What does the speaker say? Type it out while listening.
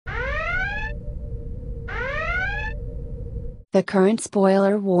The current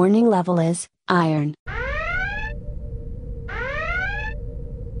spoiler warning level is Iron.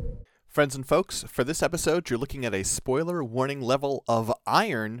 Friends and folks, for this episode, you're looking at a spoiler warning level of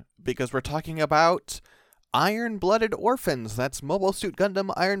Iron because we're talking about Iron-Blooded Orphans. That's Mobile Suit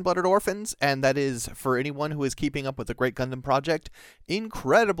Gundam Iron-Blooded Orphans, and that is, for anyone who is keeping up with the Great Gundam Project,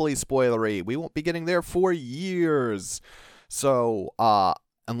 incredibly spoilery. We won't be getting there for years. So,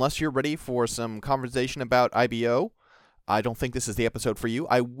 unless you're ready for some conversation about IBO, I don't think this is the episode for you.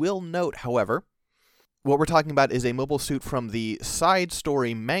 I will note, however, what we're talking about is a mobile suit from the side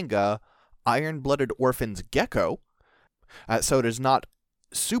story manga Iron-Blooded Orphans Gecko. So it is not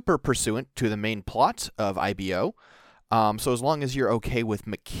super pursuant to the main plot of IBO. So as long as you're okay with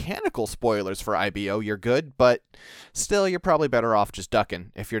mechanical spoilers for IBO, you're good. But still, you're probably better off just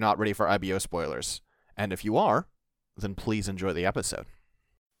ducking if you're not ready for IBO spoilers. And if you are, then please enjoy the episode.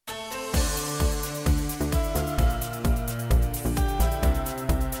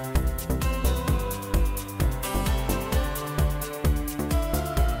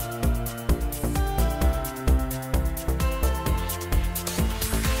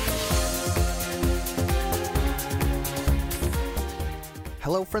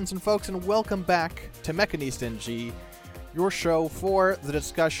 Hello, friends and folks, and welcome back to Mechanist NG, your show for the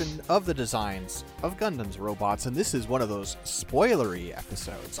discussion of the designs of Gundam's robots, and this is one of those spoilery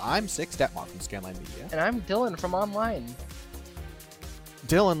episodes. I'm Six Detmar from Scanline Media. And I'm Dylan from Online.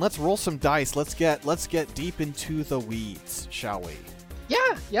 Dylan, let's roll some dice. Let's get deep into the weeds, shall we?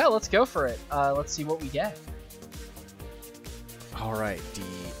 Yeah, let's go for it. Let's see what we get. All right,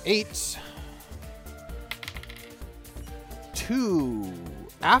 D8. 2.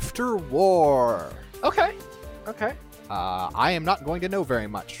 After War. Okay. I am not going to know very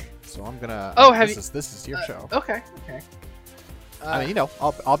much, so I'm gonna. Oh, this is your show. Okay. I mean,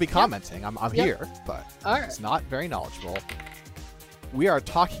 I'll be commenting. I'm Yeah. here, but All right. it's not very knowledgeable. We are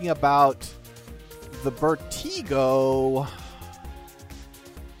talking about the Vertigo.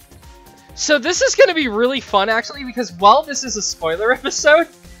 So this is going to be really fun, actually, because while this is a spoiler episode,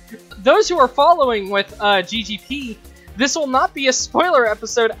 those who are following with GGP, this will not be a spoiler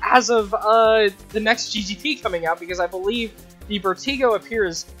episode as of the next GGP coming out, because I believe the Vertigo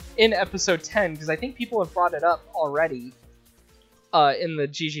appears in episode 10, because I think people have brought it up already in the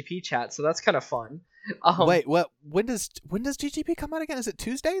GGP chat, so that's kind of fun. Wait, what? When does GGP come out again? Is it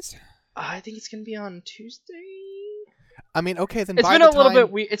Tuesdays? I think it's going to be on Tuesday. I mean, okay, then It's by been the a little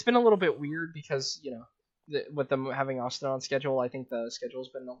time... bit it's been a little bit weird because, with them having Austin on schedule, I think the schedule's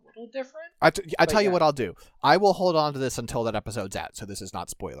been a little different. I tell you yeah. what I'll do. I will hold on to this until that episode's out, so this is not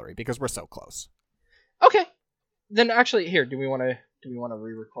spoilery because we're so close. Okay. Then actually, here, do we want to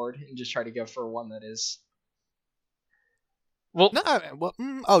re-record and just try to go for one that is? Well, No, well,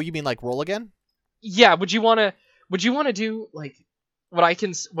 oh, you mean like roll again? yeah. Would you want to do like what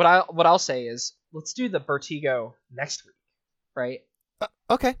I'll say is let's do the Vertigo next week, right?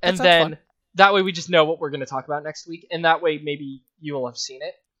 Okay, And that sounds then fun. that way we just know what we're going to talk about next week, and that way maybe you will have seen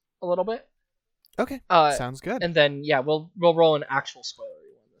it a little bit. Okay, sounds good. And then we'll roll an actual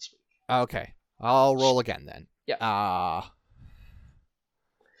spoilery one this week. Okay, I'll roll again then. Yeah.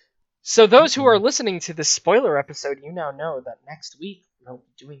 So those who are listening to this spoiler episode, you now know that next week we'll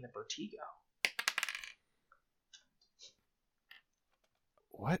be doing the Vertigo.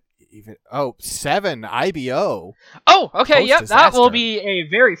 What even? Oh, 7 IBO. Oh, okay, yep, that will Post-disaster. be a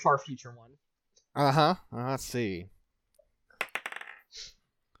very far future one. Let's see.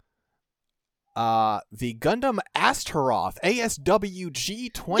 The Gundam Astaroth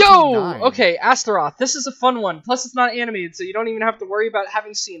ASWG-29. Yo! Okay, Astaroth. This is a fun one. Plus, it's not animated, so you don't even have to worry about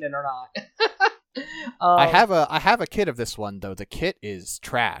having seen it or not. I have a kit of this one though. The kit is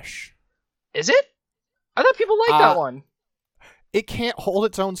trash. Is it? I thought people liked that one. It can't hold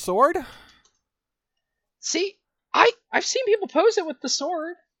its own sword. See, I've seen people pose it with the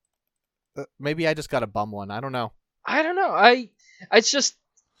sword. Maybe I just got a bum one. I don't know. I don't know. I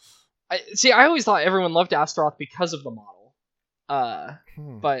always thought everyone loved Astaroth because of the model.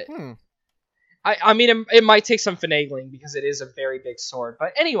 But I mean, it might take some finagling because it is a very big sword.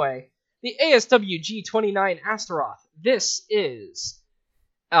 But anyway, the ASWG-29 Astaroth. This is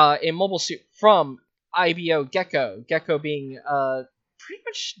a mobile suit from IBO Gecko. Gecko being pretty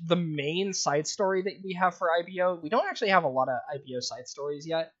much the main side story that we have for IBO. We don't actually have a lot of IBO side stories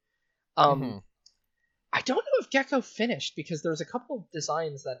yet. I don't know if Gecko finished because there's a couple of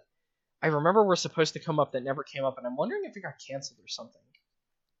designs that I remember were supposed to come up that never came up, and I'm wondering if it got canceled or something.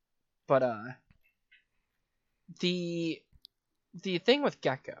 But the thing with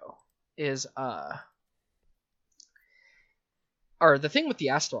Gecko is or the thing with the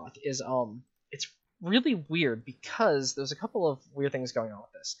Astaroth is it's really weird because there's a couple of weird things going on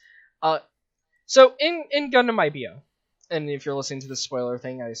with this. So in Gundam IBO, and if you're listening to the spoiler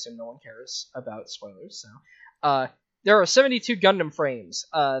thing, I assume no one cares about spoilers. So, there are 72 Gundam frames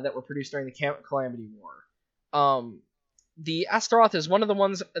that were produced during the Calamity War. The Astaroth is one of the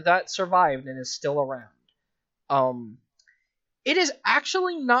ones that survived and is still around. It is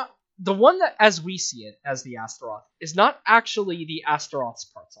actually not the one that, as we see it, as the Astaroth, is not actually the Astaroth's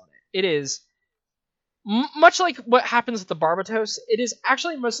parts on it. It is much like what happens with the Barbatos. It is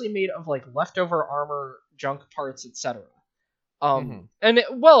actually mostly made of like leftover armor, junk parts, etc. And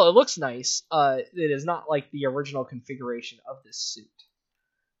it looks nice. It is not like the original configuration of this suit.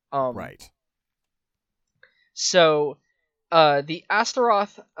 Right. So, the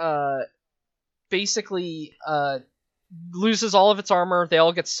Astaroth, basically, loses all of its armor. They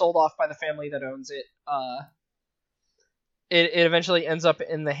all get sold off by the family that owns it. It eventually ends up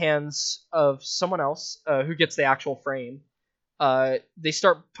in the hands of someone else, who gets the actual frame. They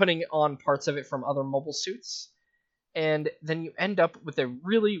start putting on parts of it from other mobile suits. And then you end up with a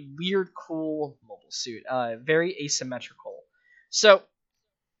really weird, cool mobile suit. Very asymmetrical. So,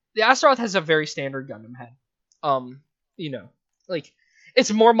 the Astaroth has a very standard Gundam head.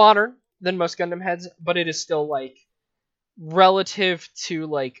 It's more modern than most Gundam heads, but it is still, like, relative to,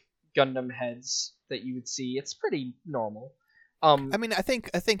 like, Gundam heads that you would see. It's pretty normal. I think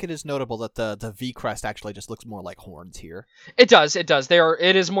it is notable that the V crest actually just looks more like horns here. It does. It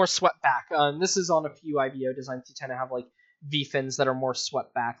is more swept back. This is on a few IBO designs. You tend to have like V fins that are more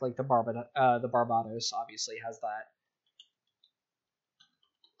swept back, like the Barbatos obviously has that.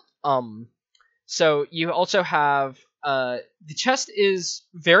 So you also have the chest is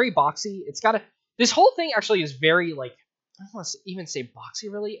very boxy. It's got this whole thing actually is very like, I don't want to even say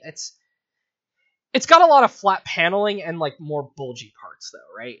boxy really. It's got a lot of flat paneling and like more bulgy parts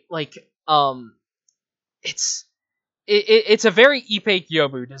though, right? Like, it's a very Ippei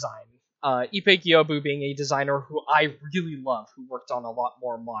Gyobu design. Ippei Gyobu being a designer who I really love, who worked on a lot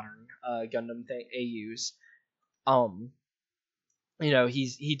more modern Gundam AUs.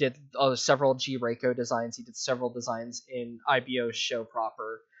 He did several G Reiko designs. He did several designs in IBO's show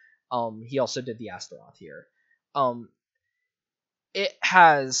proper. He also did the Astaroth here. It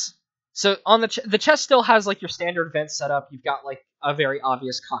has. So on the chest still has like your standard vent setup. You've got like a very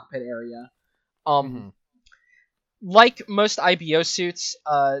obvious cockpit area. Like most IBO suits,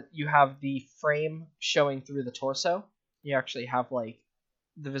 you have the frame showing through the torso. You actually have like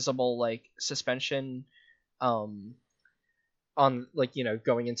the visible like suspension on like,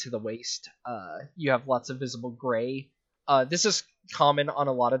 going into the waist. You have lots of visible gray. This is common on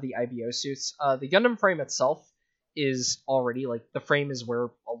a lot of the IBO suits. The Gundam frame itself is already like the frame is where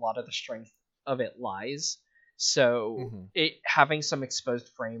a lot of the strength of it lies, so it having some exposed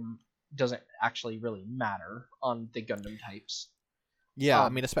frame doesn't actually really matter on the Gundam types. Yeah,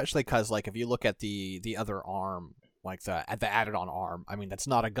 especially because like if you look at the other arm, like the added on arm, that's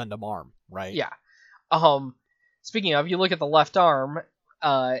not a Gundam arm, right? Yeah. Speaking of, you look at the left arm,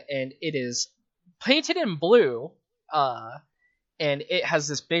 and it is painted in blue, and it has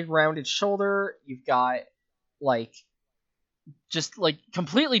this big rounded shoulder. You've got like just like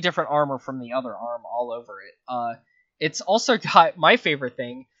completely different armor from the other arm all over it. It's also got my favorite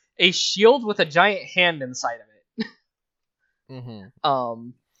thing, a shield with a giant hand inside of it.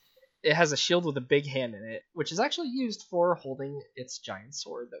 It has a shield with a big hand in it, which is actually used for holding its giant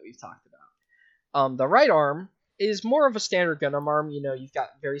sword that we've talked about. The right arm is more of a standard Gundam arm. You've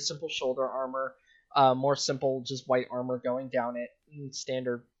got very simple shoulder armor, more simple just white armor going down it, and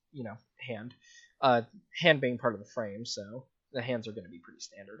standard, hand. Hand being part of the frame, so the hands are going to be pretty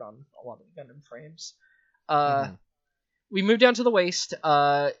standard on a lot of the Gundam frames. We move down to the waist.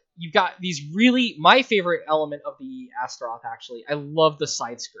 You've got these my favorite element of the Astaroth, actually. I love the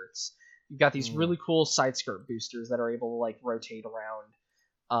side skirts. You've got these really cool side skirt boosters that are able to like rotate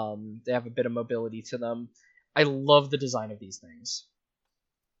around. They have a bit of mobility to them. I love the design of these things.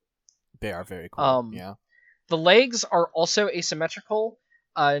 They are very cool. Yeah. The legs are also asymmetrical.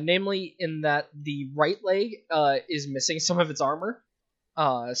 Namely in that the right leg is missing some of its armor.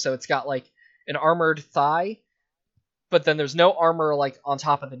 So it's got like an armored thigh, but then there's no armor like on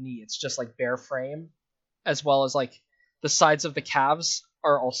top of the knee. It's just like bare frame, as well as like the sides of the calves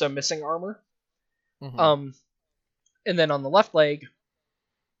are also missing armor. And then on the left leg,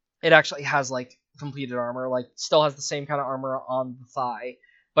 it actually has like completed armor, like still has the same kind of armor on the thigh,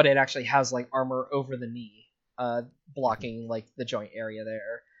 but it actually has like armor over the knee. Blocking like the joint area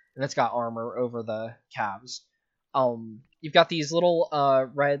there, and it's got armor over the calves. You've got these little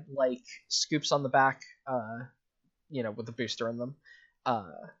red like scoops on the back, with the booster in them,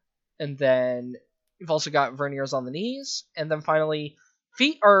 and then You've also got verniers on the knees, and then finally,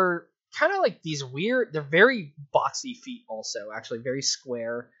 feet are kind of like these weird. They're very boxy feet, also actually very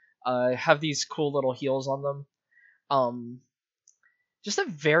square. Have these cool little heels on them. Just a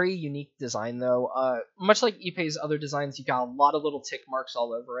very unique design, though. Much like Ippei's other designs, you got a lot of little tick marks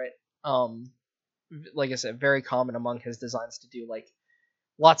all over it. Like I said, very common among his designs to do like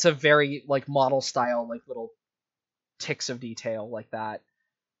lots of very like model style, like little ticks of detail like that.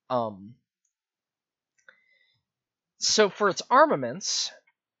 So for its armaments,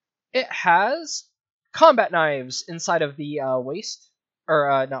 it has combat knives inside of the waist,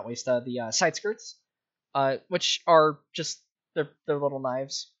 or not waist, the side skirts, which are just they're little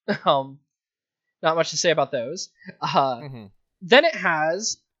knives. Not much to say about those. Then it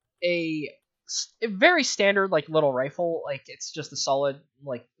has a very standard like little rifle, like it's just a solid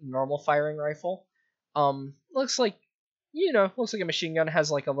like normal firing rifle. Looks like looks like a machine gun. It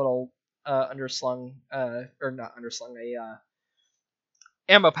has like a little underslung or not underslung, a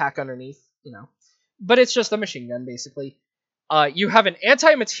ammo pack underneath, but it's just a machine gun basically. You have an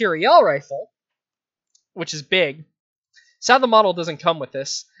anti-materiel rifle, which is big. Sad the model doesn't come with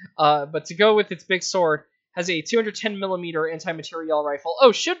this, but to go with its big sword, has a 210mm anti-materiel rifle.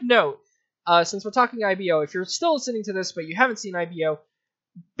 Oh, should note, since we're talking IBO, if you're still listening to this but you haven't seen IBO,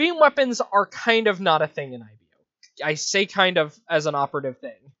 beam weapons are kind of not a thing in IBO. I say kind of as an operative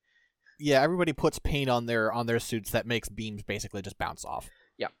thing. Yeah, everybody puts paint on their suits that makes beams basically just bounce off.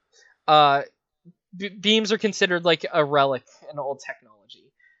 Yeah. Beams are considered like a relic in old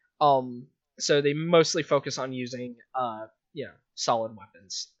technology. So they mostly focus on using solid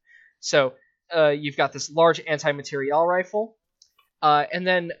weapons. So you've got this large anti-materiel rifle. And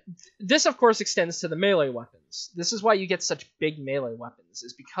then this, of course, extends to the melee weapons. This is why you get such big melee weapons,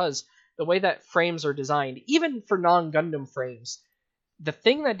 is because the way that frames are designed, even for non-Gundam frames, the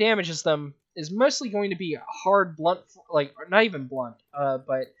thing that damages them is mostly going to be hard, blunt, like, not even blunt,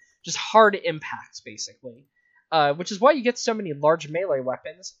 but just hard impacts, basically. Which is why you get so many large melee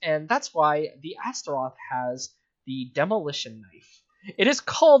weapons, and that's why the Astaroth has the Demolition Knife. It is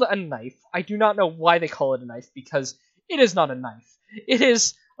called a knife. I do not know why they call it a knife, because it is not a knife. It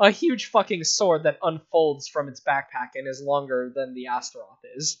is a huge fucking sword that unfolds from its backpack and is longer than the Astaroth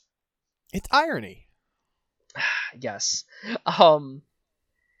is. It's irony. Yes.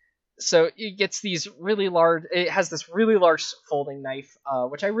 So it gets these really large... It has this really large folding knife,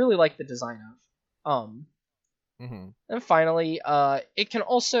 which I really like the design of. And finally, it can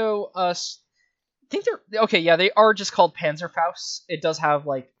also... I think they're... Okay, yeah, they are just called Panzerfaust. It does have,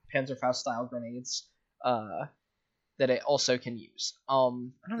 like, Panzerfaust-style grenades that it also can use. I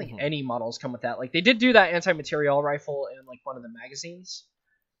don't think any models come with that. Like, they did do that anti-materiel rifle in, like, one of the magazines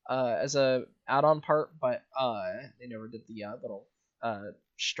as a add-on part, but they never did the little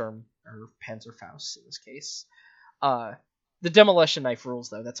Sturm or Panzerfaust in this case. The Demolition Knife rules,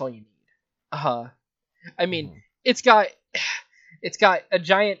 though. That's all you need. I mean, it's got a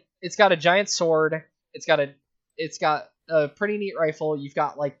giant sword. It's got a pretty neat rifle. You've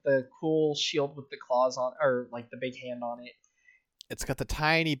got like the cool shield with the claws on, or like the big hand on it. It's got the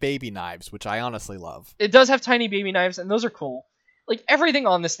tiny baby knives, which I honestly love. It does have tiny baby knives, and those are cool. Like, everything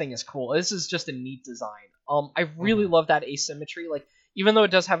on this thing is cool. This is just a neat design. I really love that asymmetry. Like, even though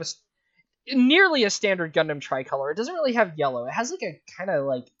it does have nearly a standard Gundam tricolor, it doesn't really have yellow. It has like a kind of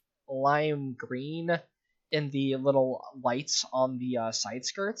like lime green in the little lights on the side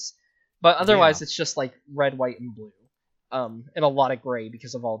skirts, but otherwise it's just like red, white, and blue, and a lot of gray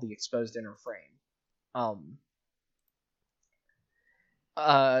because of all the exposed inner frame.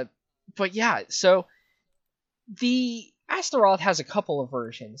 But yeah, so the Astaroth has a couple of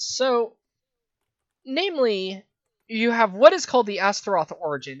versions. So, namely, you have what is called the Astaroth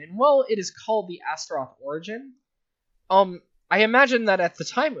Origin, and well, it is called the Astaroth Origin. I imagine that at the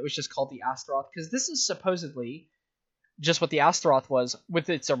time it was just called the Astaroth, because this is supposedly just what the Astaroth was with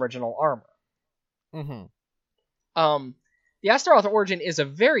its original armor. The Astaroth Origin is a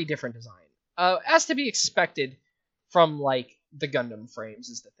very different design, as to be expected from, like, the Gundam frames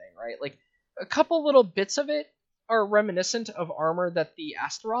is the thing, right? Like, a couple little bits of it are reminiscent of armor that the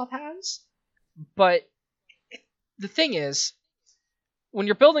Astaroth has, but the thing is, when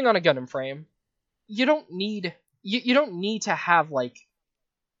you're building on a Gundam frame, you don't need to have, like,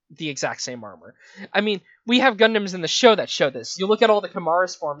 the exact same armor. I mean, we have Gundams in the show that show this. You look at all the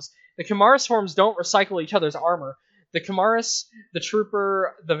Kamaris forms. The Kamaris forms don't recycle each other's armor. The Kamaris, the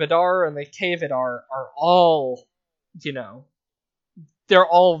Trooper, the Vidar, and the K-Vidar are all, they're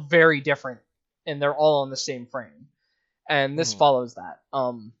all very different, and they're all on the same frame. And this follows that.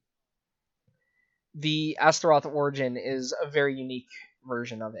 The Astaroth Origin is a very unique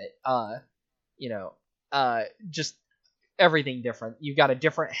version of it. just everything different. You've got a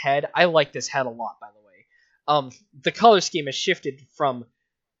different head. I like this head a lot, by the way. The color scheme has shifted from,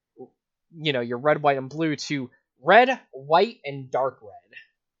 your red, white, and blue to red, white, and dark red.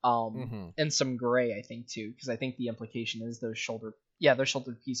 And some gray, I think, too, because I think the implication is those shoulder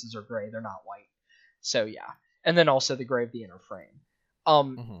pieces are gray. They're not white. So, yeah. And then also the gray of the inner frame.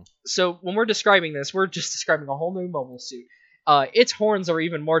 So when we're describing this, we're just describing a whole new mobile suit. Its horns are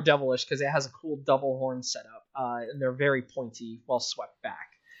even more devilish because it has a cool double horn setup, and they're very pointy, well swept back.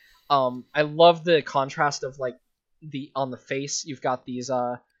 I love the contrast of on the face. You've got these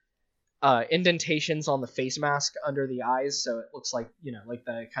indentations on the face mask under the eyes, so it looks like like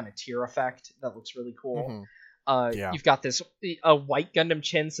the kind of tear effect. That looks really cool. You've got this a white Gundam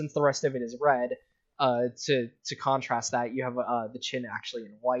chin since the rest of it is red. To contrast that, you have the chin actually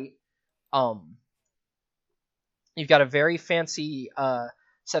in white. You've got a very fancy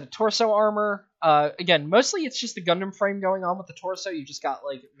set of torso armor. Again, mostly it's just the Gundam frame going on with the torso. You just got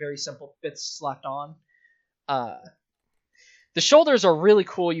very simple bits slapped on. The shoulders are really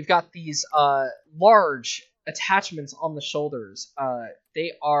cool. You've got these large attachments on the shoulders.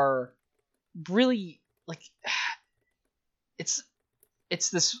 They are really it's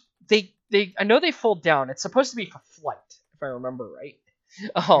this I know they fold down. It's supposed to be for flight, if I remember right.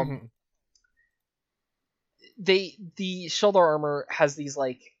 The shoulder armor has these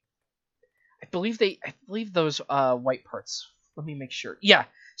I believe those white parts. Let me make sure. Yeah.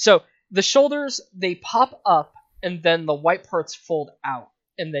 So the shoulders, they pop up and then the white parts fold out,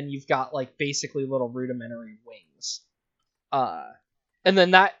 and then you've got basically little rudimentary wings. And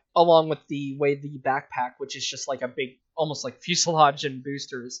then that, along with the way the backpack, which is just a big, almost like fuselage and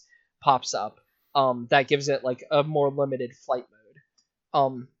boosters, pops up, that gives it a more limited flight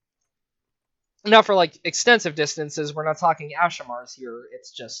mode. Now for extensive distances, we're not talking Ashamars here.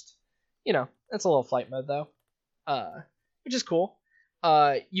 It's just, it's a little flight mode though, which is cool.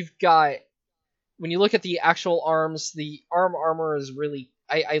 You've got, when you look at the actual arms, the arm armor is really,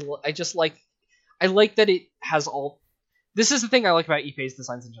 I like that it has all. This is the thing I like about Ippei's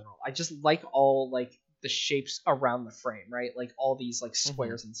designs in general. I just like all the shapes around the frame, right? All these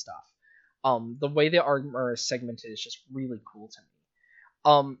squares and stuff. The way the armor is segmented is just really cool to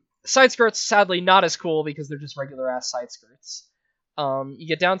me. Side skirts, sadly, not as cool because they're just regular ass side skirts. You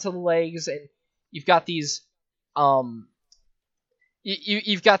get down to the legs, and you've got these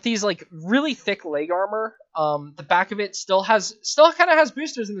you've got these really thick leg armor. The back of it still kind of has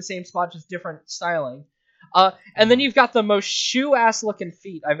boosters in the same spot, just different styling. And then you've got the most shoe ass looking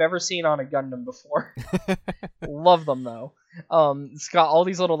feet I've ever seen on a Gundam before. Love them though. It's got all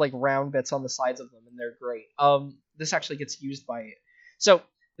these little round bits on the sides of them, and they're great. This actually gets used by it. So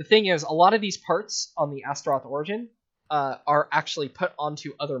the thing is, a lot of these parts on the Astaroth Origin are actually put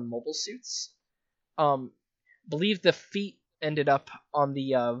onto other mobile suits. Believe the feet ended up on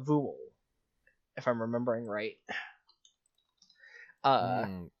the Vool, if I'm remembering right.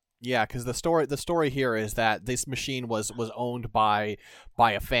 Yeah, because the story here is that this machine was owned by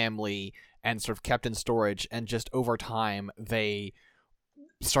a family and sort of kept in storage, and just over time they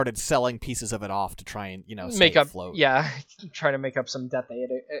started selling pieces of it off to try and make up afloat. Yeah, try to make up some debt they had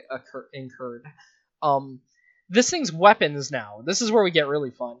incurred. This thing's weapons now. This is where we get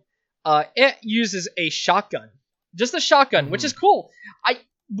really fun. It uses a shotgun. Just a shotgun, which is cool. I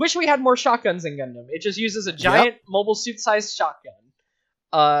wish we had more shotguns in Gundam. It just uses a giant mobile suit-sized shotgun.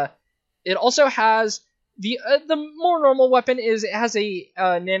 It also has the more normal weapon is it has a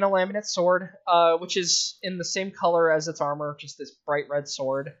nanolaminate sword, which is in the same color as its armor, just this bright red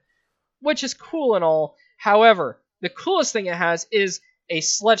sword, which is cool and all. However, the coolest thing it has is a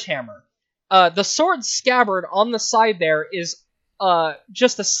sledgehammer. The sword scabbard on the side there is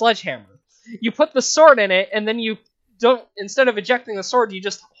just a sledgehammer. You put the sword in it, and then instead of ejecting the sword, you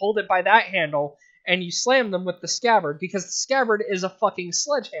just hold it by that handle, and you slam them with the scabbard, because the scabbard is a fucking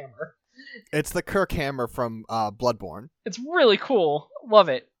sledgehammer. It's the Kirk hammer from Bloodborne. It's really cool. Love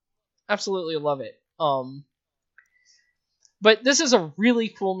it. Absolutely love it. But this is a really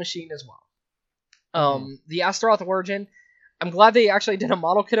cool machine as well. The Astaroth Origin, I'm glad they actually did a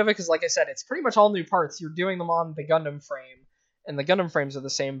model kit of it, because like I said, it's pretty much all new parts. You're doing them on the Gundam frame, and the Gundam frames are the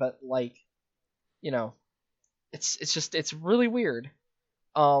same, but it's really weird.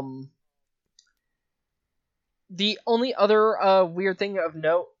 The only other weird thing of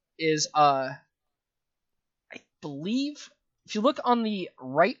note is I believe if you look on the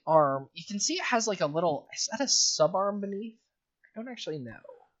right arm, you can see it has a little, is that a subarm beneath? I don't actually know.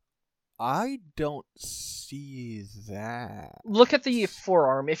 I don't see that. Look at the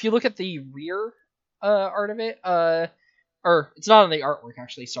forearm. If you look at the rear art of it, or it's not on the artwork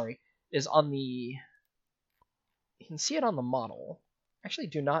actually, sorry. is on the... You can see it on the model. I actually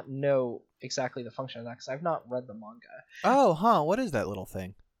do not know exactly the function of that because I've not read the manga. Oh, huh. What is that little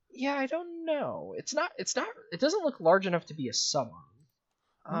thing? Yeah, I don't know. It doesn't look large enough to be a subarm.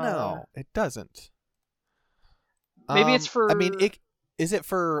 No, it doesn't. Maybe it's for... I mean, is it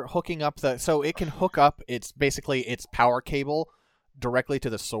for hooking up the... So it can hook up its power cable directly to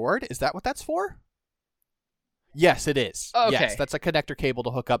the sword? Is that what that's for? Yes, it is. Okay. Yes, that's a connector cable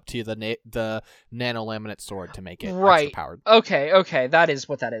to hook up to the nanolaminate sword to make it right. extra powered. Okay, that is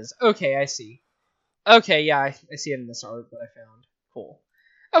what that is. Okay, I see. Okay, yeah, I see it in this art that I found. Cool.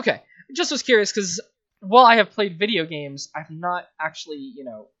 Okay, just was curious because while I have played video games, I've not actually,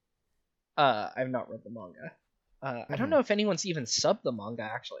 I've not read the manga. I don't know if anyone's even subbed the manga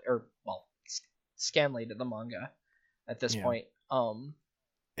actually, or scanlated the manga at this point.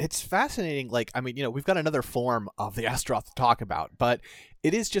 It's fascinating. Like, I mean, we've got another form of the Astaroth to talk about, but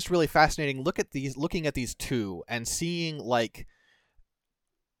it is just really fascinating. Looking at these two and seeing, like,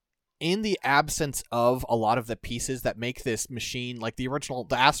 in the absence of a lot of the pieces that make this machine, like the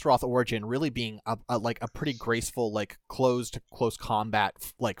Astaroth origin, really being a pretty graceful, like close combat,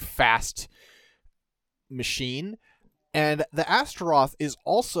 like fast machine. And the Astaroth is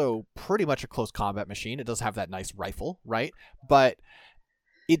also pretty much a close combat machine. It does have that nice rifle, right? But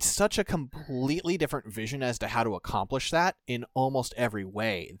it's such a completely different vision as to how to accomplish that in almost every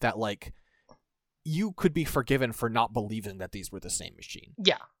way that, like, you could be forgiven for not believing that these were the same machine.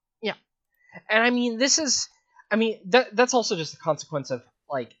 Yeah. And I mean, that's also just a consequence of,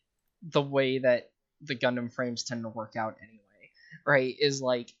 like, the way that the Gundam frames tend to work out anyway, right? Is,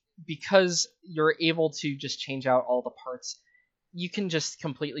 like, because you're able to just change out all the parts, you can just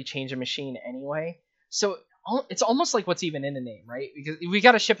completely change a machine anyway. So it's almost like what's even in the name, right? Because we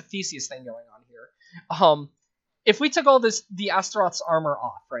got a Ship of Theseus thing going on here. If we took the Astaroth's armor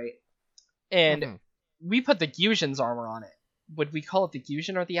off, right, and we put the Gyusion's armor on it, would we call it the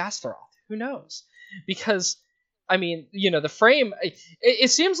Gyusion or the Astaroth? Who knows? Because, I mean, the frame,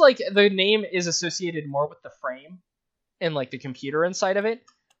 it seems like the name is associated more with the frame and, like, the computer inside of it,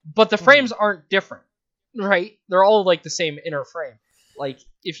 but the frames aren't different, right? They're all, like, the same inner frame. Like,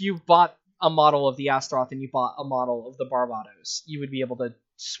 if you bought a model of the Astaroth and you bought a model of the Barbatos, you would be able to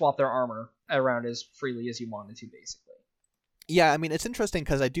swap their armor around as freely as you wanted to, basically. Yeah, I mean, it's interesting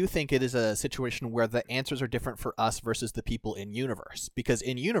because I do think it is a situation where the answers are different for us versus the people in universe. Because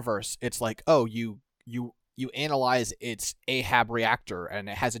in universe, it's like, oh, you analyze its Ahab reactor and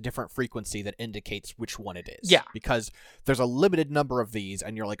it has a different frequency that indicates which one it is. Yeah. Because there's a limited number of these,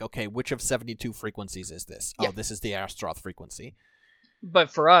 and you're like, okay, which of 72 frequencies is this? Yeah. Oh, this is the Astaroth frequency. But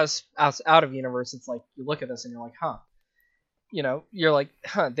for us, out of universe, it's like, you look at this and you're like, huh. You're like,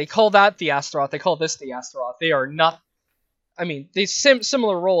 huh, they call that the Astaroth, they call this the Astaroth. They are not... I mean, they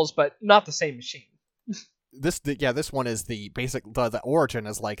similar roles, but not the same machine. This one is the basic. The origin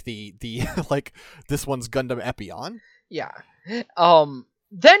is like the like this one's Gundam Epion. Yeah.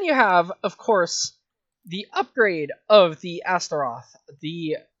 Then you have, of course, the upgrade of the Astaroth,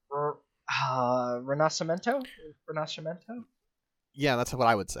 the Renacimento. Yeah, that's what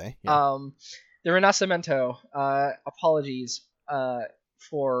I would say. Yeah. The Renacimento. Apologies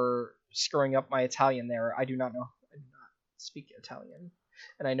for screwing up my Italian there. I do not speak Italian,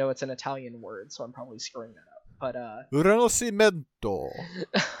 and I know it's an Italian word, so I'm probably screwing that up. But Renacimento.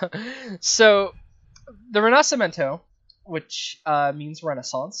 So the Renacimento, which means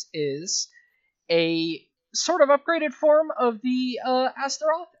Renaissance, is a sort of upgraded form of the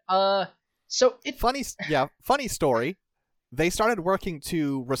Astaroth. So it funny story. They started working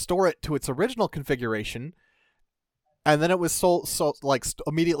to restore it to its original configuration. And then it was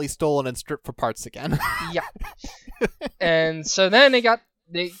immediately stolen and stripped for parts again. Yeah. And so then they got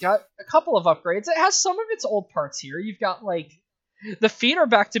a couple of upgrades. It has some of its old parts here. You've got, like, the feet are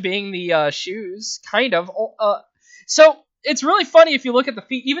back to being the shoes, kind of. So it's really funny if you look at the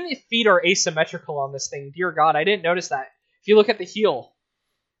feet. Even the feet are asymmetrical on this thing. Dear God, I didn't notice that. If you look at the heel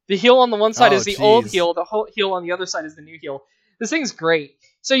on the one side is the old heel. The whole heel on the other side is the new heel. This thing's great.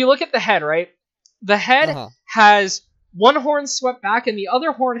 So you look at the head, right? The head has one horn swept back, and the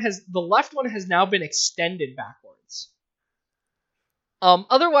left one has now been extended backwards.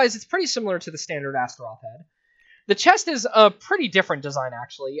 Otherwise, it's pretty similar to the standard Astaroth head. The chest is a pretty different design,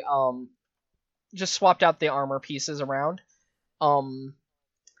 actually. Just swapped out the armor pieces around. I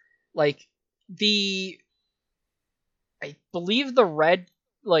believe the red,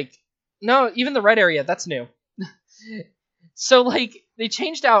 even the red area, that's new. So, they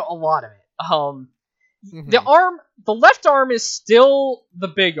changed out a lot of it. The left arm is still the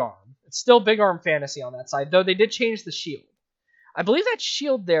big arm. It's still big arm fantasy on that side, though they did change the shield. I believe that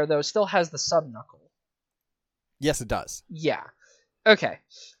shield there, though, still has the sub-knuckle. Yes, it does. Yeah. Okay.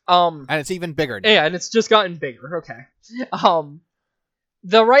 And it's even bigger now. Yeah, and it's just gotten bigger. Okay.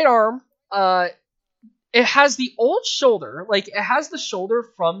 The right arm, it has the old shoulder. Like, it has the shoulder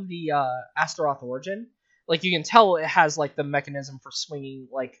from the Astaroth Origin. Like, you can tell it has, like, the mechanism for swinging,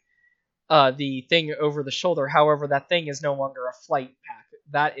 like, the thing over the shoulder. However, that thing is no longer a flight pack.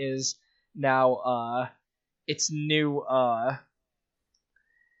 That is now, its new,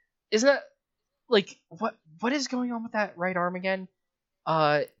 isn't it, like, what is going on with that right arm again?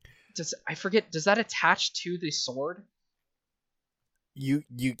 I forget, does that attach to the sword? You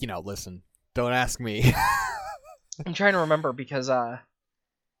know, listen, don't ask me. I'm trying to remember because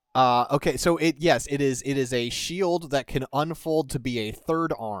okay, so it is a shield that can unfold to be a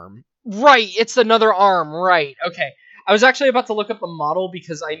third arm. Right, it's another arm, right. Okay. I was actually about to look up the model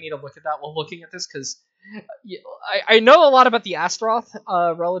because I need to look at that while looking at this, because I know a lot about the Astaroth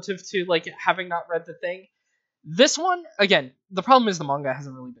relative to, like, having not read the thing. This one, again, the problem is the manga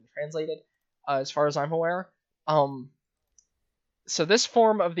hasn't really been translated, as far as I'm aware. So this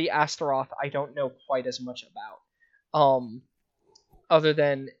form of the Astaroth I don't know quite as much about. Other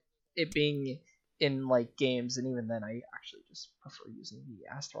than it being in, like, games, and even then I actually just prefer using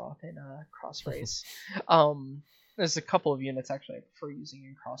the Astaroth in Cross Rays. There's a couple of units actually I prefer using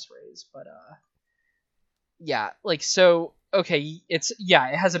in Cross Rays, but yeah, like, so, okay, it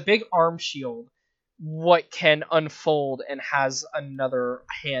has a big arm shield, what can unfold and has another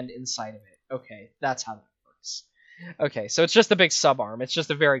hand inside of it. Okay, that's how that works. Okay, so it's just a big sub-arm. It's just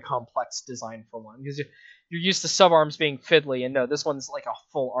a very complex design for one, because you're used to sub-arms being fiddly, and no, this one's like a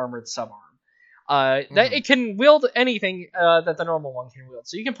full armored sub-arm. That it can wield anything that the normal one can wield,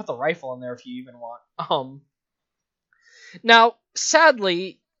 so you can put the rifle in there if you even want. Now,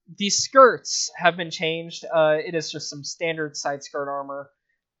 sadly, the skirts have been changed. It is just some standard side skirt armor.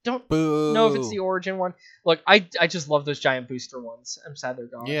 Don't know if it's the Origin one. Look, I just love those giant booster ones. I'm sad they're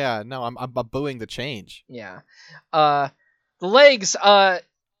gone. Yeah, no, I'm booing the change. Yeah. The legs are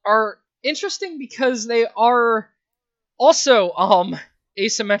interesting because they are also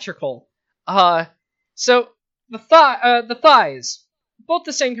asymmetrical. So the thighs, both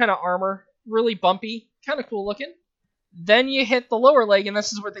the same kind of armor, really bumpy, kind of cool looking. Then you hit the lower leg, and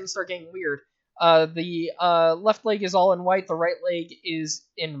this is where things start getting weird. The left leg is all in white, the right leg is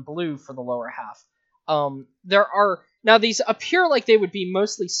in blue for the lower half. Now these appear like they would be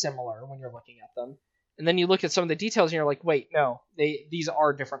mostly similar when you're looking at them. And then you look at some of the details and you're like, wait, no, these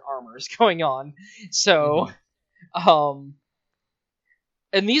are different armors going on. So, and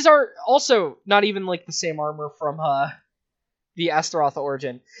these are also not even like the same armor from the Astaroth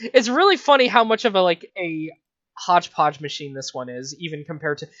Origin. It's really funny how much of a hodgepodge machine this one is, even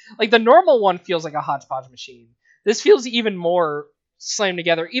compared to, like, the normal one feels like a hodgepodge machine. This feels even more slammed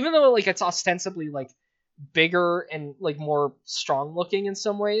together, even though, like, it's ostensibly, like, bigger and, like, more strong looking in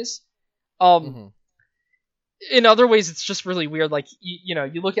some ways. In other ways, it's just really weird. Like, you know,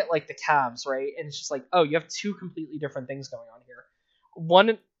 you look at, like, the calves, right, and it's just like, oh, you have two completely different things going on here.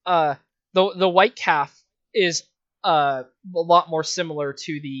 One, the white calf is a lot more similar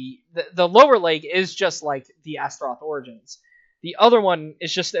to the lower leg is just like the Astaroth Origins. The other one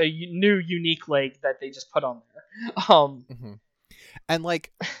is just a new unique leg that they just put on there. And,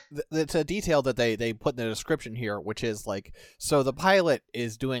 like, it's a detail that they put in the description here, which is, like, so the pilot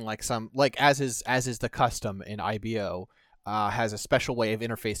is doing, like, some, like, as is the custom in IBO, has a special way of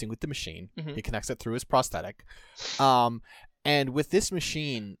interfacing with the machine. He connects it through his prosthetic. And with this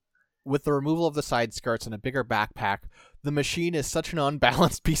machine, with the removal of the side skirts and a bigger backpack, the machine is such an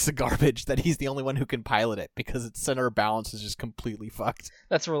unbalanced piece of garbage that he's the only one who can pilot it, because its center of balance is just completely fucked.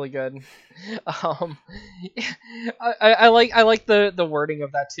 That's really good. I like the wording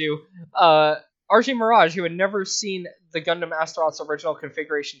of that too. RG Mirage, who had never seen the Gundam Astaroth's original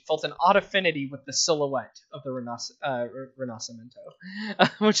configuration, felt an odd affinity with the silhouette of the Renacimento,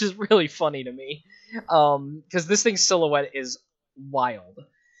 which is really funny to me, because this thing's silhouette is wild.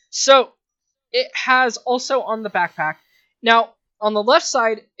 So, it has also on the backpack, now, on the left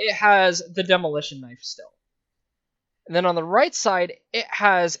side, it has the demolition knife still. And then on the right side, it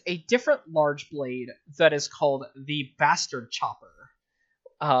has a different large blade that is called the Bastard Chopper.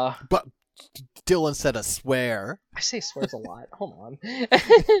 But Dylan said a swear. I say swears a lot. Hold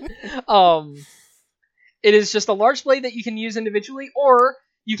on. It is just a large blade that you can use individually, or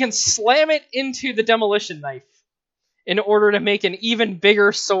you can slam it into the demolition knife in order to make an even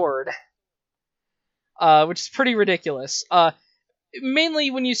bigger sword. Which is pretty ridiculous. Mainly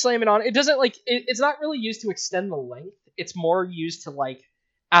when you slam it on, it doesn't, like, it's not really used to extend the length. It's more used to, like,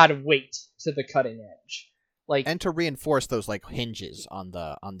 add weight to the cutting edge. Like, and to reinforce those like hinges on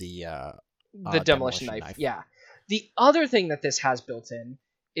the demolition knife. Yeah. The other thing that this has built in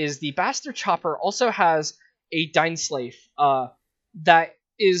is the Bastard Chopper also has a Dynslave that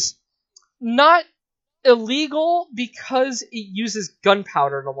is not illegal because it uses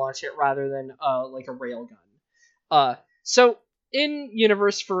gunpowder to launch it rather than like a railgun. So in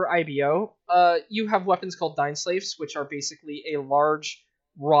universe for IBO, you have weapons called Dynslaves, which are basically a large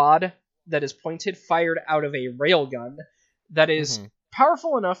rod that is pointed, fired out of a railgun that is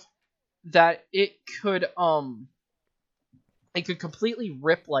powerful enough that it could completely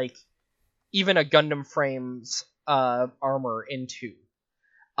rip like even a Gundam frame's armor in two.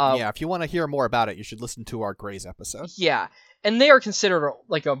 Yeah, if you want to hear more about it, you should listen to our Grays episode. Yeah, and they are considered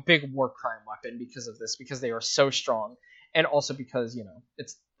like a big war crime weapon because of this, because they are so strong, and also because, you know,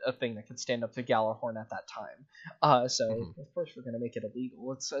 it's a thing that could stand up to Galahorn at that time. So of course we're gonna make it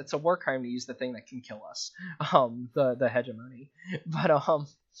illegal. It's a war crime to use the thing that can kill us. The hegemony. But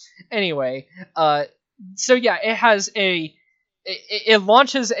anyway, so yeah, it has it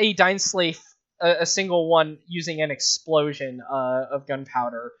launches a Dynslave, a single one, using an explosion of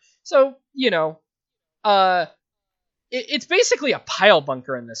gunpowder. So, you know, it's basically a pile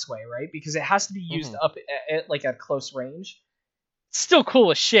bunker in this way, right? Because it has to be used up at like at close range. Still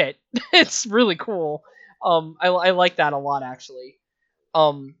cool as shit. It's really cool. I like that a lot, actually.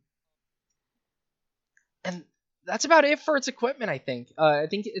 And that's about it for its equipment, I think. I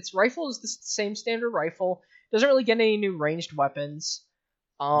think its rifle is the same standard rifle. Doesn't really get any new ranged weapons.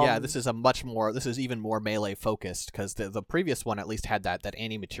 Yeah, this is even more melee focused, because the previous one at least had that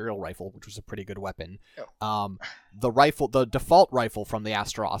anti-material rifle, which was a pretty good weapon. Oh. The default rifle from the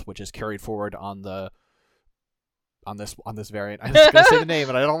Astaroth, which is carried forward on this variant, I was gonna say the name,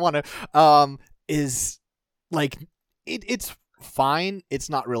 and I don't want to. Is like it's fine. It's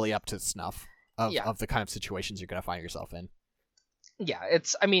not really up to snuff of the kind of situations you're gonna find yourself in. Yeah,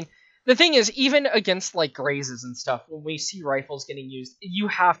 I mean, the thing is, even against like grazes and stuff, when we see rifles getting used, you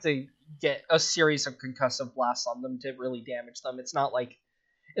have to get a series of concussive blasts on them to really damage them. It's not like,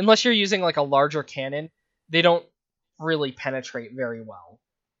 unless you're using like a larger cannon, they don't really penetrate very well.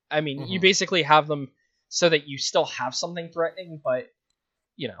 I mean, you basically have them so that you still have something threatening, but,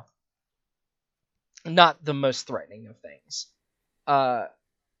 you know, not the most threatening of things.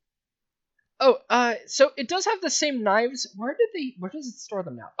 So it does have the same knives. Where does it store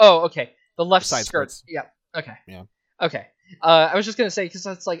them now? Oh, okay. The left side skirt. skirts. Yeah. Okay. Yeah. Okay. I was just gonna say, because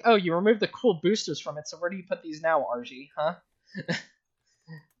it's like, oh, you removed the cool boosters from it, so where do you put these now, RG? Huh?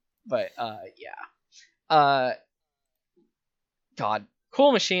 But yeah. God,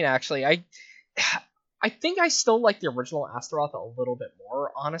 cool machine. Actually, I think I still like the original Astaroth a little bit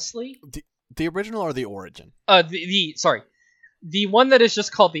more, honestly. The original or the Origin? The one that is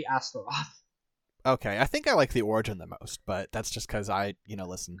just called the Astaroth. Okay, I think I like the Origin the most, but that's just because I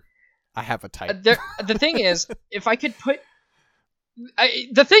have a type. The thing is, if I could put...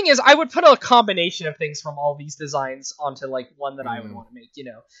 I would put a combination of things from all these designs onto like one that I would want to make, you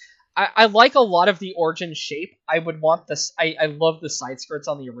know. I like a lot of the Origin shape. I would want this... I love the side skirts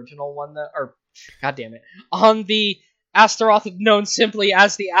on the original one, God damn it. On the Astaroth, known simply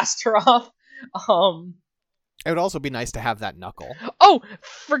as the Astaroth. It would also be nice to have that knuckle. Oh,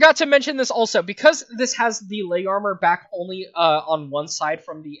 forgot to mention this also. Because this has the leg armor back only on one side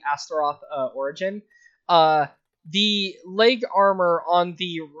from the Astaroth Origin, the leg armor on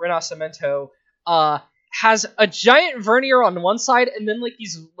the Renacimento has a giant vernier on one side and then like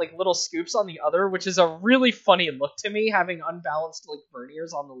these like little scoops on the other, which is a really funny look to me, having unbalanced like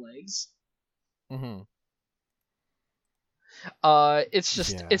verniers on the legs. It's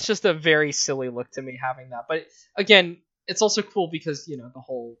just a very silly look to me having that. But again, it's also cool because, you know, the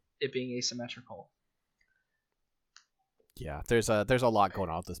whole it being asymmetrical. Yeah, there's a lot going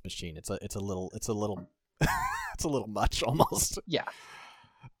on with this machine. It's a little it's a little much almost. Yeah.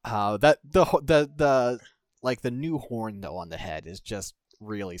 That the like the new horn though on the head is just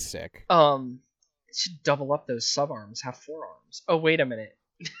really sick. It should double up those sub arms, have 4 arms. Oh, wait a minute.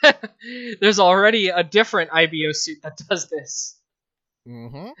 There's already a different IBO suit that does this.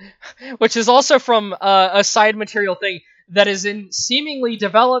 Which is also from a side material thing that is in seemingly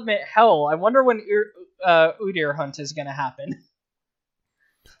development hell. I wonder when Udir Hunt is gonna happen.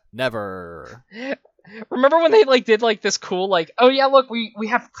 Never. Remember when they like did like this cool like, oh yeah, look, we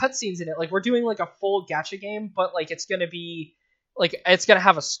have cutscenes in it, like we're doing like a full gacha game, but like it's gonna be like it's gonna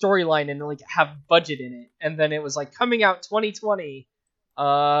have a storyline and like have budget in it, and then it was like coming out 2020.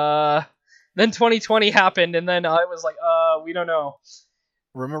 Then 2020 happened, and then I was like, we don't know.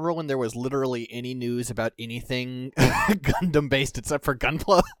 Remember when there was literally any news about anything Gundam based except for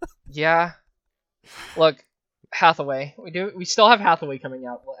Gunpla? Yeah. Look, Hathaway. We still have Hathaway coming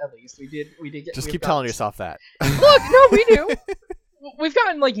out. Well, at least we did get. Just keep telling yourself that. Look, no, we do. We've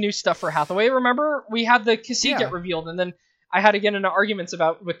gotten like new stuff for Hathaway. Remember, we had the Cassique get revealed, and then I had to get into arguments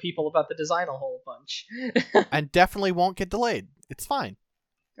with people about the design a whole bunch. And definitely won't get delayed. It's fine.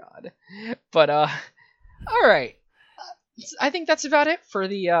 God, but all right. I think that's about it for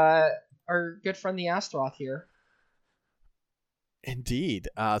the our good friend the Astaroth here. Indeed.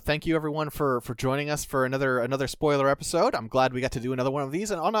 Thank you everyone for joining us for another spoiler episode. I'm glad we got to do another one of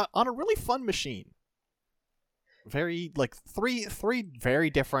these, and on a really fun machine. Very like three very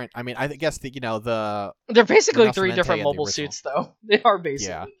different. I mean, I guess they're basically three different mobile suits, though. They are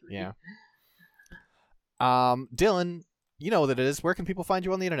basically yeah. Dylan, you know what it is. Where can people find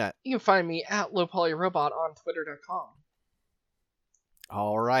you on the internet? You can find me at lowpolyrobot on twitter.com.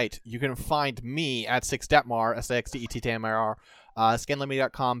 All right. You can find me at SixDetmar, SIXDETTMR,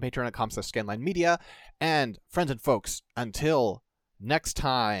 scanlinemedia.com, patreon.com/scanlinemedia, and friends and folks, until next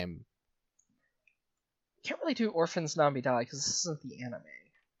time. Can't really do Orphans Nambi Die because this isn't the anime.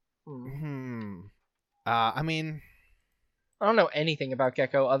 I mean, I don't know anything about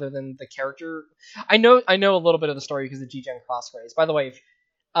Gecko other than the character. I know a little bit of the story because of G-Gen Crossrays. By the way,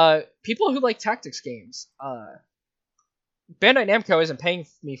 people who like tactics games, Bandai Namco isn't paying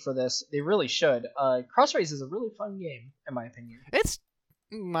me for this. They really should. Crossrays is a really fun game, in my opinion. It's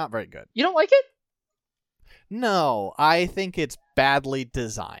not very good. You don't like it? No, I think it's badly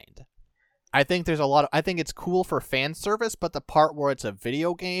designed. I think I think it's cool for fan service, but the part where it's a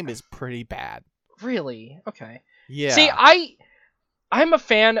video game is pretty bad. Really? Okay. Yeah. See, I'm a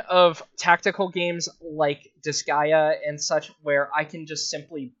fan of tactical games like Disgaea and such, where I can just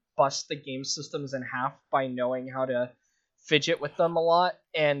simply bust the game systems in half by knowing how to fidget with them a lot.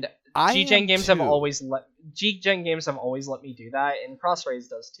 And G-Gen games have always let me do that, and Crossrays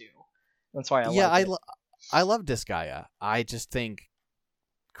does too. That's why I like it. I love Disgaea. I just think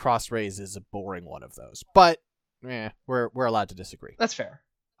Crossrays is a boring one of those. But we're allowed to disagree. That's fair.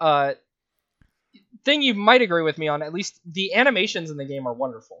 Thing you might agree with me on, at least the animations in the game are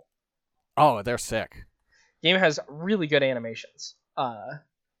wonderful. Oh, they're sick. Game has really good animations. But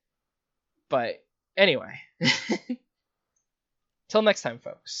anyway. Till next time,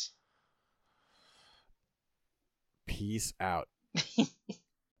 folks. Peace out.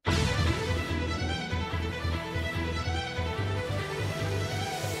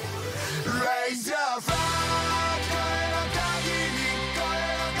 Raise your flag,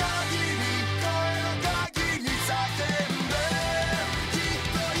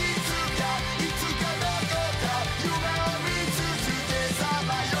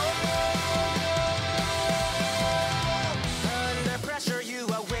 under pressure you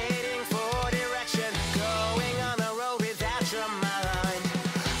are waiting for direction, going on the road without your mind.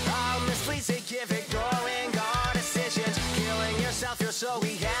 Please give it going, our decisions, killing yourself, you're so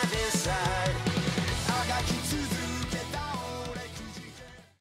we have inside.